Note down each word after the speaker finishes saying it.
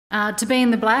To be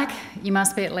in the black, you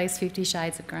must be at least 50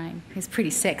 shades of green. He's pretty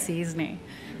sexy, isn't he?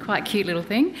 Quite cute little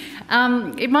thing.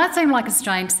 It might seem like a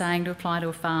strange saying to apply to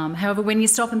a farm. However, when you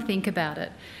stop and think about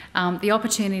it, the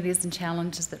opportunities and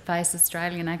challenges that face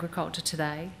Australian agriculture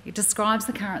today, it describes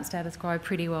the current status quo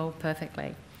pretty well,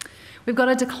 perfectly. We've got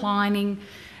a declining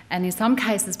and in some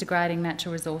cases degrading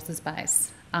natural resources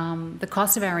base. The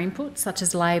cost of our inputs, such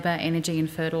as labour, energy and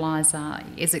fertiliser,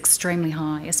 is extremely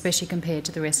high, especially compared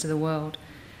to the rest of the world.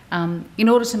 In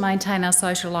order to maintain our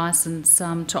social licence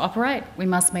to operate, we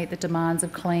must meet the demands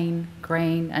of clean,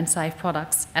 green and safe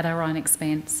products at our own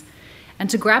expense. And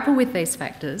to grapple with these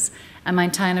factors and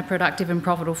maintain a productive and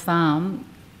profitable farm,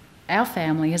 our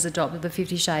family has adopted the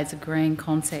 50 Shades of Green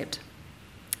concept.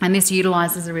 And this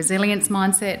utilises a resilience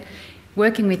mindset,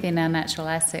 working within our natural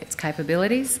assets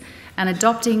capabilities and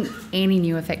adopting any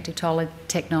new effective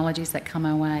technologies that come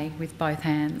our way with both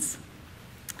hands.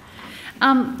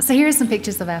 So here are some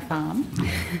pictures of our farm,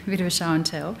 a bit of a show and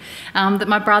tell, that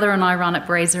my brother and I run at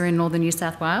Breeza in northern New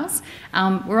South Wales.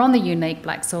 We're on the unique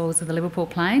black soils of the Liverpool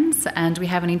Plains and we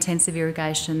have an intensive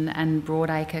irrigation and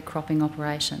broadacre cropping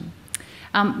operation.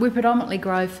 We predominantly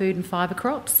grow food and fibre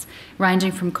crops,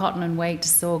 ranging from cotton and wheat to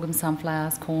sorghum,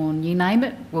 sunflowers, corn, you name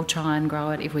it, we'll try and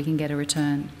grow it if we can get a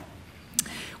return.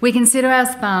 We consider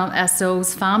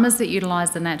ourselves farmers that utilise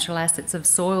the natural assets of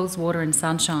soils, water and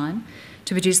sunshine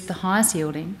to produce the highest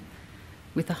yielding,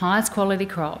 with the highest quality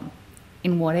crop,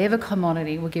 in whatever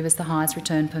commodity will give us the highest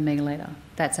return per megalitre.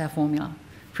 That's our formula.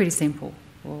 Pretty simple,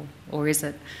 or is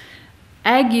it?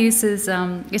 Ag use is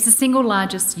the single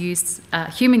largest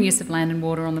human use of land and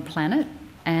water on the planet,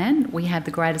 and we have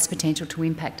the greatest potential to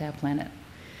impact our planet.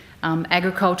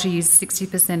 Agriculture uses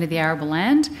 60% of the arable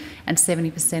land and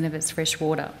 70% of its fresh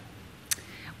water.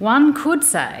 One could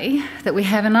say that we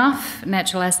have enough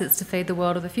natural assets to feed the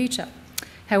world of the future.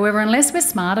 However, unless we're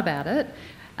smart about it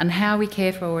and how we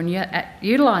care for and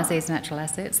utilise these natural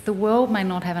assets, the world may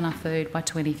not have enough food by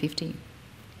 2050.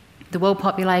 The world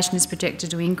population is projected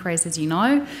to increase, as you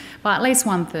know, by at least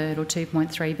 1/3 or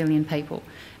 2.3 billion people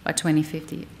by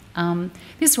 2050.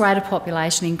 This rate of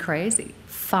population increase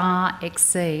far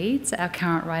exceeds our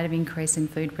current rate of increase in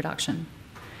food production.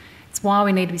 It's why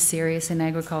we need to be serious in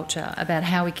agriculture about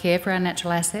how we care for our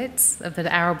natural assets of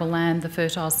the arable land, the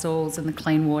fertile soils and the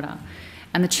clean water.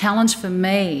 And the challenge for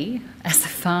me as a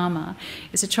farmer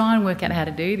is to try and work out how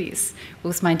to do this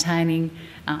whilst maintaining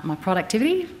my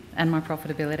productivity and my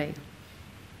profitability.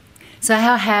 So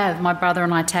how have my brother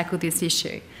and I tackled this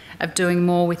issue of doing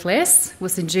more with less,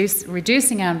 whilst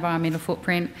reducing our environmental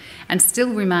footprint and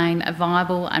still remain a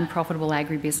viable and profitable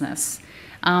agribusiness?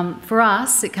 For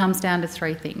us, it comes down to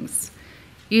three things: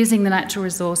 using the natural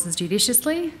resources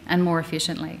judiciously and more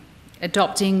efficiently,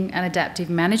 adopting an adaptive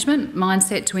management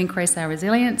mindset to increase our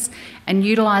resilience, and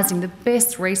utilising the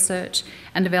best research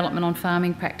and development on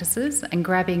farming practices and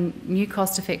grabbing new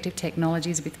cost-effective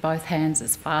technologies with both hands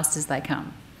as fast as they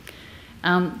come.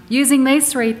 Using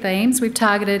these three themes, we've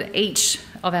targeted each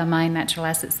of our main natural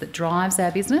assets that drives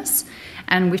our business,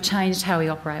 and we've changed how we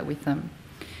operate with them.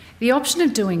 The option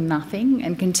of doing nothing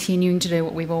and continuing to do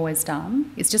what we've always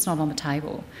done is just not on the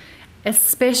table,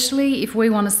 especially if we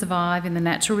want to survive in the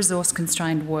natural resource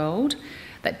constrained world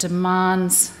that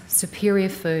demands superior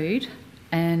food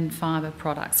and fibre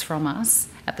products from us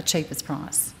at the cheapest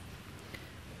price.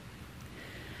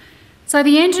 So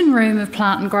the engine room of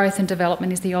plant and growth and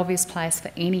development is the obvious place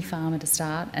for any farmer to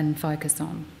start and focus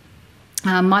on.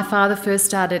 My father first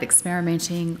started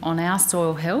experimenting on our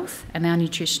soil health and our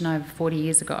nutrition over 40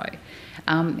 years ago.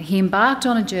 He embarked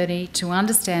on a journey to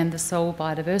understand the soil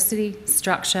biodiversity,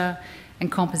 structure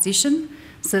and composition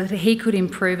so that he could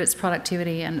improve its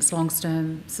productivity and its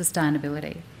long-term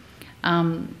sustainability.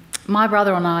 My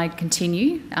brother and I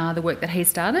continue the work that he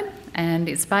started, and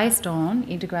it's based on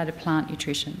integrated plant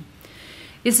nutrition.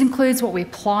 This includes what we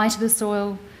apply to the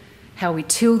soil, how we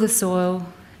till the soil,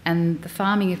 and the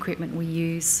farming equipment we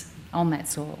use on that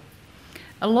soil.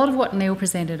 A lot of what Neil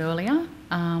presented earlier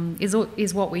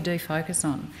is what we do focus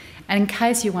on. And in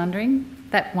case you're wondering,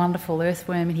 that wonderful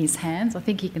earthworm in his hands, I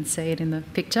think you can see it in the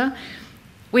picture,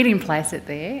 we didn't place it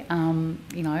there.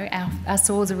 You know, our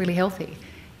soils are really healthy.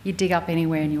 You dig up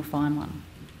anywhere and you'll find one.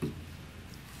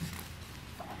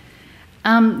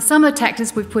 Some of the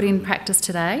tactics we've put in practice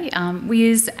today, we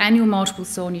use annual multiple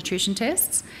soil nutrition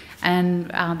tests, and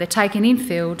they're taken in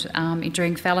field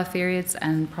during fallow periods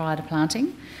and prior to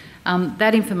planting.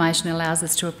 That information allows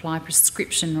us to apply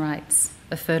prescription rates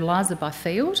of fertiliser by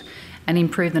field and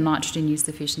improve the nitrogen use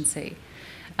efficiency.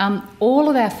 All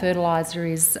of our fertiliser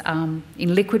is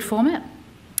in liquid format,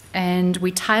 and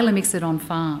we tailor mix it on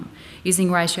farm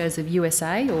using ratios of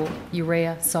USA or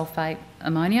urea, sulphate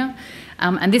ammonia.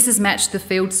 And this has matched the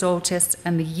field soil test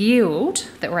and the yield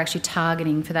that we're actually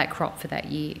targeting for that crop for that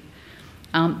year.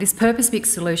 This purpose mix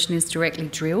solution is directly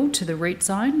drilled to the root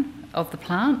zone of the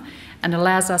plant and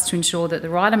allows us to ensure that the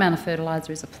right amount of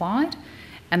fertiliser is applied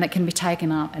and that can be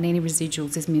taken up and any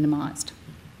residuals is minimised.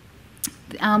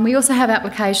 We also have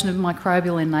application of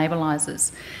microbial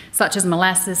enablisers such as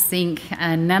molasses, zinc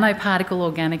and nanoparticle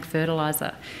organic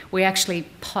fertiliser. We actually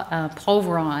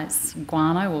pulverise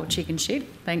guano or chicken shit,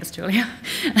 thanks Julia,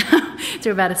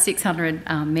 to about a 600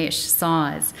 mesh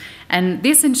size. And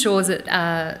this ensures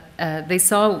that these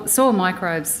soil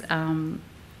microbes can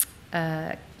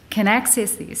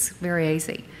access this very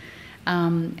easy.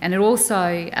 And it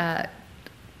also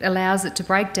allows it to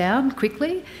break down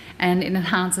quickly, and it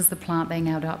enhances the plant being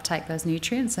able to uptake those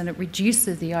nutrients, and it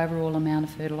reduces the overall amount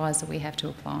of fertiliser we have to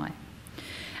apply.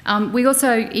 We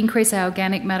also increase our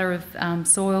organic matter of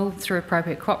soil through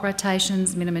appropriate crop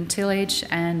rotations, minimum tillage,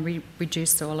 and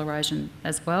reduce soil erosion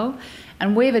as well.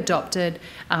 And we've adopted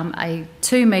a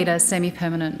 2-metre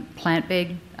semi-permanent plant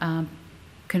bed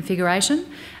configuration,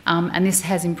 and this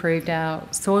has improved our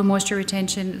soil moisture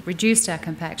retention, reduced our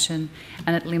compaction,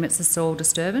 and it limits the soil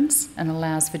disturbance and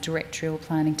allows for direct drill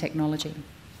planting technology.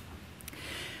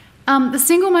 The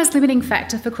single most limiting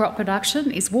factor for crop production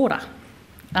is water.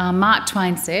 Mark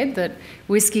Twain said that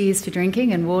whiskey is for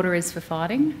drinking and water is for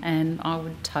fighting, and I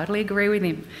would totally agree with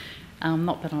him.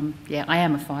 Not that I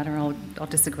am a fighter, I'll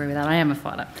disagree with that, I am a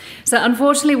fighter. So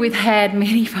unfortunately we've had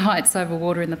many fights over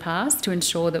water in the past to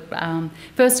ensure that,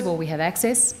 first of all, we have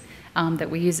access,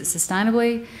 that we use it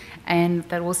sustainably, and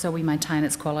that also we maintain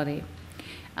its quality.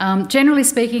 Generally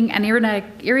speaking, an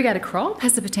irrigated crop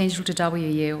has the potential to double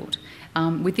your yield.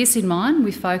 With this in mind,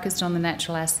 we've focused on the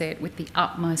natural asset with the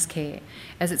utmost care,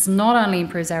 as it's not only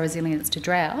improves our resilience to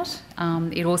drought,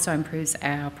 it also improves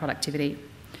our productivity.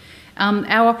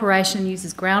 Our operation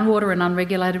uses groundwater and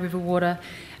unregulated river water.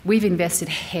 We've invested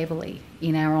heavily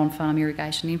in our on-farm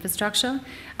irrigation infrastructure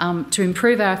to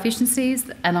improve our efficiencies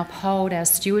and uphold our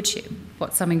stewardship,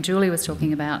 what's something Julie was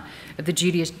talking about, of the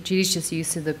judicious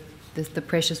use of the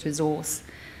precious resource.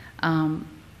 So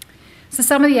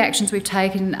some of the actions we've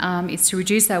taken is to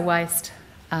reduce our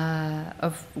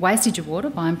wastage of water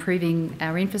by improving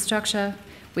our infrastructure.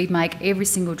 We make every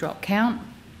single drop count.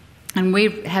 And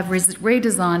we have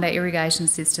redesigned our irrigation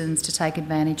systems to take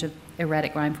advantage of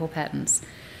erratic rainfall patterns.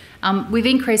 We've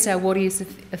increased our water use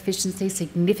efficiency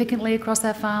significantly across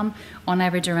our farm, on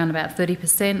average around about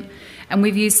 30%, and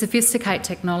we've used sophisticated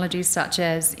technologies such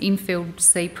as in-field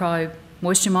C-probe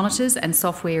moisture monitors and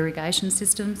software irrigation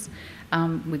systems.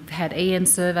 We've had EM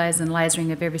surveys and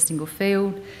lasering of every single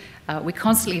field. We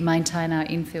constantly maintain our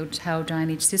infield tail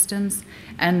drainage systems,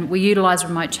 and we utilise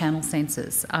remote channel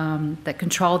sensors that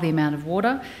control the amount of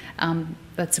water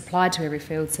that's applied to every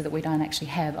field so that we don't actually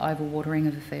have overwatering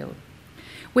of a field.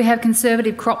 We have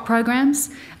conservative crop programs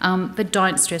that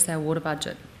don't stress our water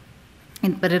budget,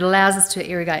 but it allows us to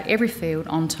irrigate every field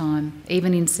on time,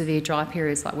 even in severe dry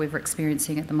periods like we're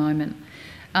experiencing at the moment.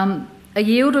 A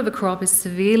yield of a crop is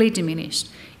severely diminished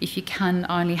if you can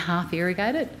only half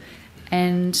irrigate it.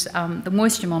 And the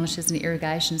moisture monitors and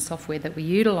irrigation software that we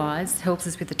utilise helps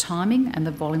us with the timing and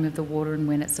the volume of the water and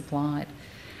when it's applied.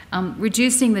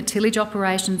 Reducing the tillage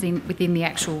operations within the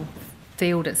actual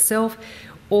field itself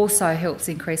also helps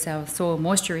increase our soil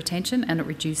moisture retention, and it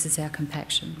reduces our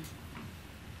compaction.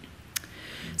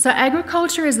 So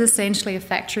agriculture is essentially a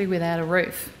factory without a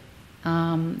roof.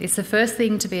 It's the first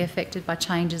thing to be affected by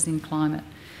changes in climate.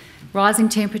 Rising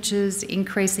temperatures,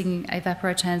 increasing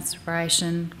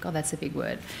evapotranspiration, God, that's a big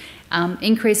word,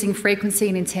 increasing frequency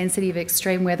and intensity of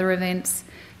extreme weather events,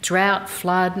 drought,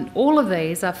 flood, all of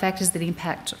these are factors that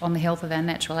impact on the health of our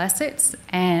natural assets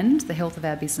and the health of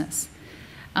our business.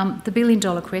 The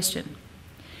billion-dollar question: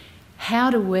 how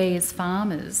do we as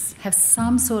farmers have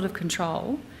some sort of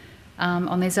control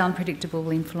on these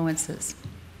unpredictable influences?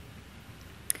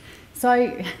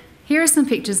 So here are some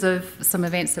pictures of some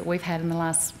events that we've had in the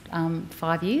last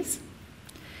 5 years.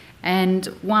 And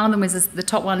one of them is, the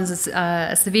top one is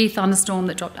a severe thunderstorm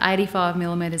that dropped 85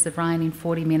 millimetres of rain in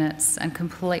 40 minutes and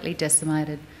completely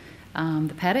decimated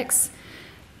the paddocks.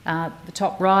 The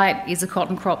top right is a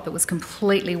cotton crop that was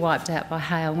completely wiped out by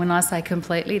hail. When I say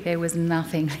completely, there was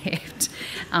nothing left.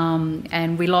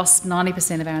 And we lost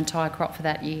 90% of our entire crop for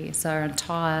that year, so our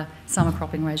entire summer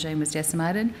cropping regime was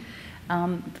decimated.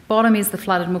 The bottom is the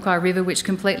flooded Mukai River, which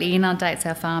completely inundates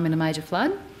our farm in a major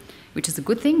flood, which is a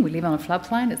good thing. We live on a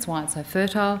floodplain, that's why it's so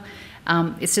fertile.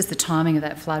 It's just the timing of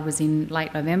that flood was in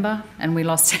late November, and we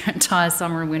lost our entire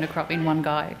summer and winter crop in one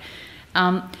go.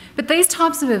 But these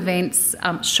types of events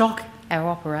shock our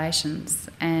operations,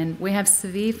 and we have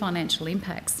severe financial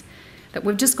impacts that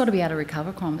we've just got to be able to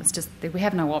recover from. It's just that we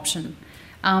have no option.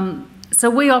 So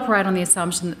we operate on the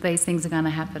assumption that these things are going to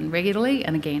happen regularly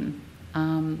and again.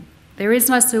 There is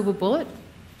no silver bullet,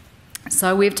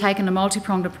 so we've taken a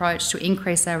multi-pronged approach to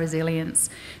increase our resilience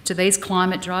to these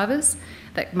climate drivers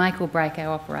that make or break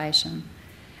our operation.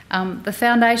 The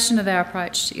foundation of our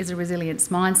approach is a resilience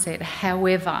mindset.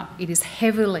 However, it is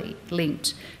heavily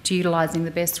linked to utilising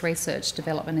the best research,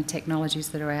 development and technologies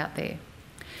that are out there.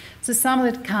 So some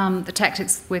of the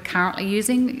tactics we're currently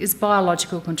using is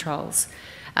biological controls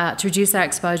to reduce our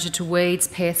exposure to weeds,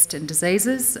 pests and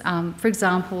diseases. For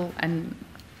example, and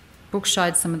Brooke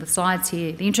showed some of the slides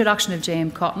here, the introduction of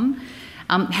GM cotton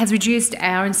has reduced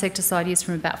our insecticide use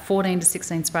from about 14 to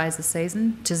 16 sprays a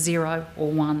season to 0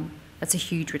 or 1. That's a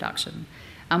huge reduction.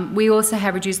 We also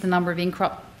have reduced the number of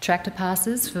in-crop tractor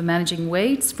passes for managing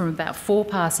weeds from about 4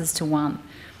 passes to 1.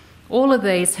 All of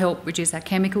these help reduce our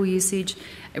chemical usage,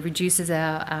 it reduces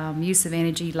our use of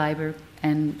energy, labour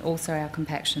and also our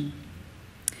compaction.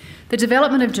 The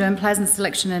development of germplasm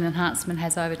selection and enhancement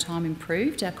has over time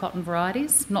improved our cotton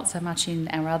varieties, not so much in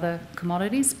our other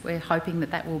commodities. We're hoping that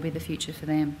that will be the future for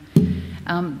them.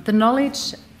 The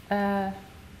knowledge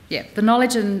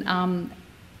and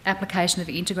application of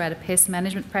integrated pest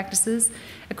management practices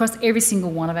across every single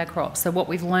one of our crops. So what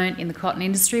we've learnt in the cotton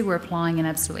industry, we're applying in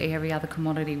absolutely every other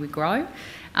commodity we grow.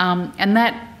 And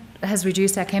that has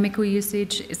reduced our chemical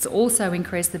usage. It's also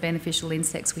increased the beneficial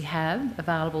insects we have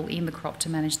available in the crop to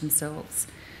manage themselves.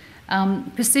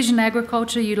 Precision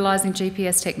agriculture, utilising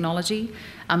GPS technology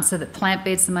so that plant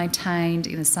beds are maintained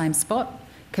in the same spot.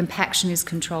 Compaction is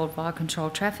controlled via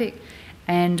controlled traffic,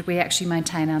 and we actually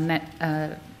maintain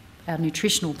our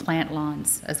nutritional plant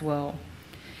lines as well.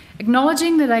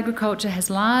 Acknowledging that agriculture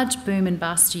has large boom and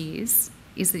bust years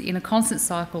is that in a constant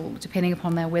cycle, depending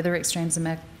upon our weather extremes and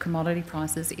our commodity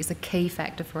prices, is a key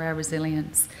factor for our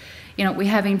resilience. You know, we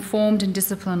have informed and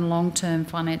disciplined long-term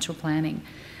financial planning.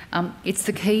 It's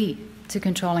the key to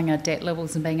controlling our debt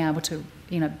levels and being able to,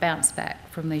 bounce back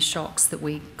from these shocks that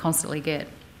we constantly get.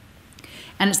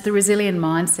 And it's the resilient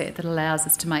mindset that allows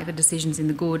us to make the decisions in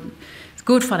the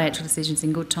good financial decisions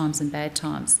in good times and bad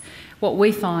times. What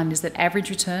we find is that average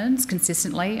returns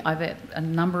consistently over a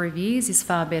number of years is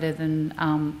far better than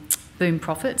boom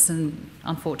profits and,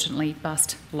 unfortunately,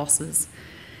 bust losses.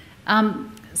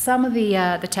 Some of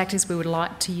the tactics we would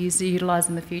like to utilise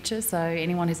in the future, so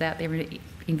anyone who's out there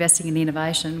investing in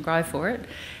innovation, go for it.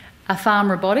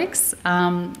 Farm robotics,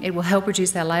 it will help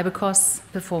reduce our labour costs,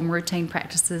 perform routine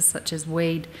practices such as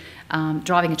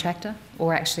driving a tractor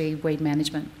or actually weed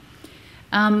management.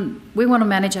 We want to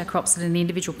manage our crops at an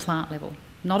individual plant level,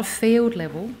 not a field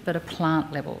level, but a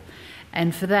plant level.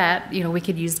 And for that, we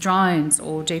could use drones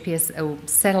or GPS or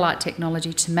satellite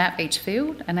technology to map each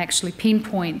field and actually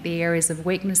pinpoint the areas of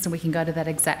weakness, and we can go to that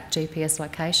exact GPS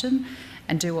location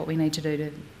and do what we need to do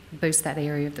to boost that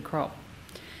area of the crop.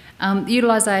 The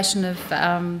utilisation of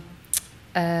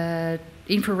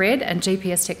infrared and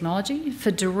GPS technology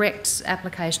for direct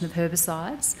application of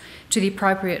herbicides to the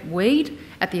appropriate weed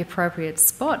at the appropriate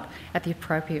spot at the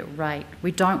appropriate rate.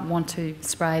 We don't want to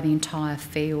spray the entire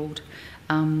field.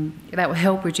 That will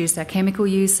help reduce our chemical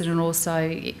use and also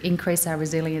increase our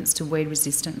resilience to weed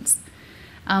resistance.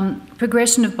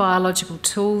 Progression of biological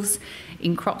tools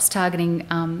in crops targeting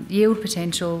yield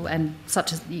potential and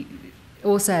such as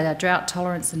also our drought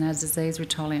tolerance and our disease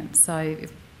tolerance. So,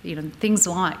 things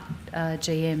like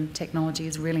GM technology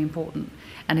is really important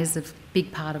and is a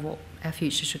big part of what our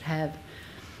future should have.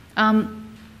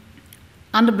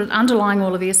 Underlying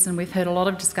all of this, and we've heard a lot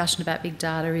of discussion about big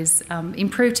data, is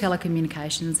improved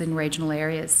telecommunications in regional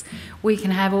areas. We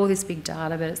can have all this big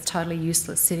data, but it's totally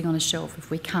useless sitting on a shelf if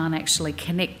we can't actually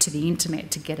connect to the internet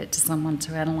to get it to someone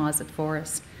to analyse it for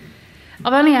us.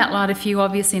 I've only outlined a few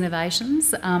obvious innovations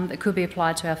that could be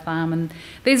applied to our farm, and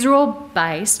these are all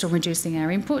based on reducing our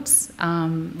inputs,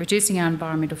 reducing our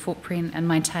environmental footprint and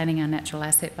maintaining our natural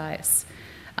asset base.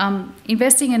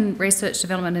 Investing in research,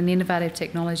 development and innovative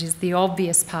technology is the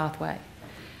obvious pathway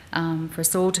for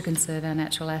us all to conserve our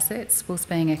natural assets whilst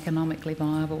being economically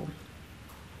viable.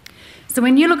 So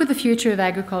when you look at the future of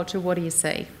agriculture, what do you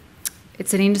see?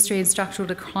 It's an industry in structural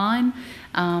decline.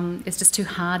 It's just too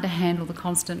hard to handle the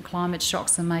constant climate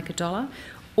shocks and make a dollar.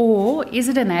 Or is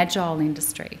it an agile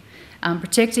industry,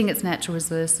 protecting its natural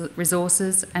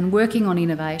resources and working on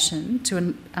innovation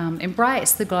to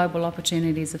embrace the global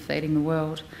opportunities of feeding the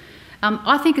world?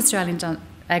 I think Australian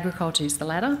agriculture is the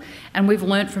latter, and we've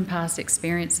learnt from past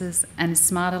experiences and is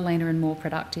smarter, leaner and more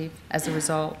productive as a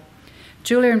result.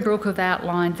 Julia and Brooke have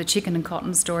outlined the chicken and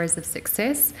cotton stories of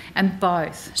success, and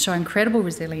both show incredible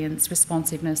resilience,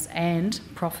 responsiveness and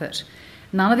profit.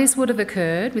 None of this would have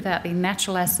occurred without the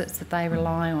natural assets that they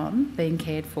rely on being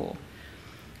cared for.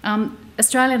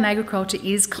 Australian agriculture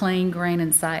is clean, green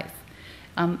and safe.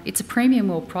 It's a premium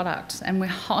world product and we're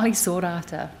highly sought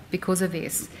after because of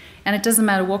this. And it doesn't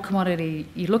matter what commodity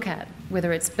you look at,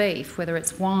 whether it's beef, whether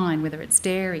it's wine, whether it's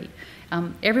dairy.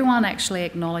 Everyone actually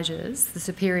acknowledges the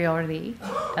superiority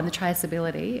and the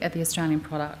traceability of the Australian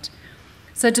product.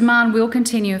 So demand will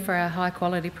continue for our high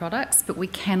quality products, but we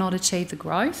cannot achieve the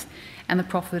growth and the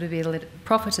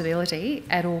profitability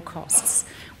at all costs.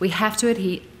 We have to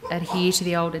adhere to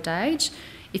the old adage.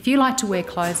 If you like to wear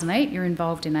clothes and eat, you're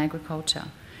involved in agriculture.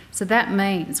 So that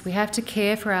means we have to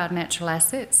care for our natural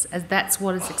assets, as that's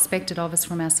what is expected of us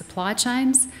from our supply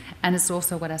chains, and it's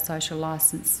also what our social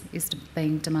licence is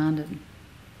being demanded.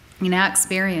 In our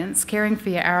experience, caring for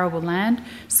your arable land,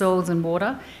 soils and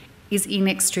water is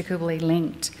inextricably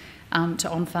linked to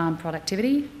on-farm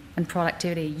productivity and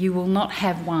productivity. You will not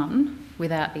have one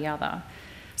without the other.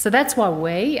 So that's why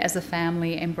we, as a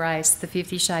family, embrace the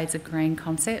 50 Shades of Green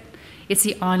concept. It's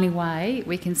the only way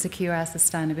we can secure our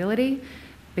sustainability,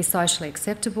 be socially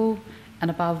acceptable, and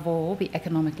above all, be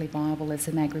economically viable as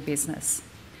an agribusiness.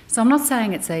 So I'm not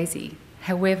saying it's easy.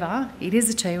 However, it is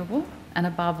achievable, and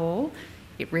above all,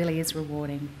 it really is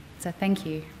rewarding. So thank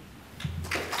you.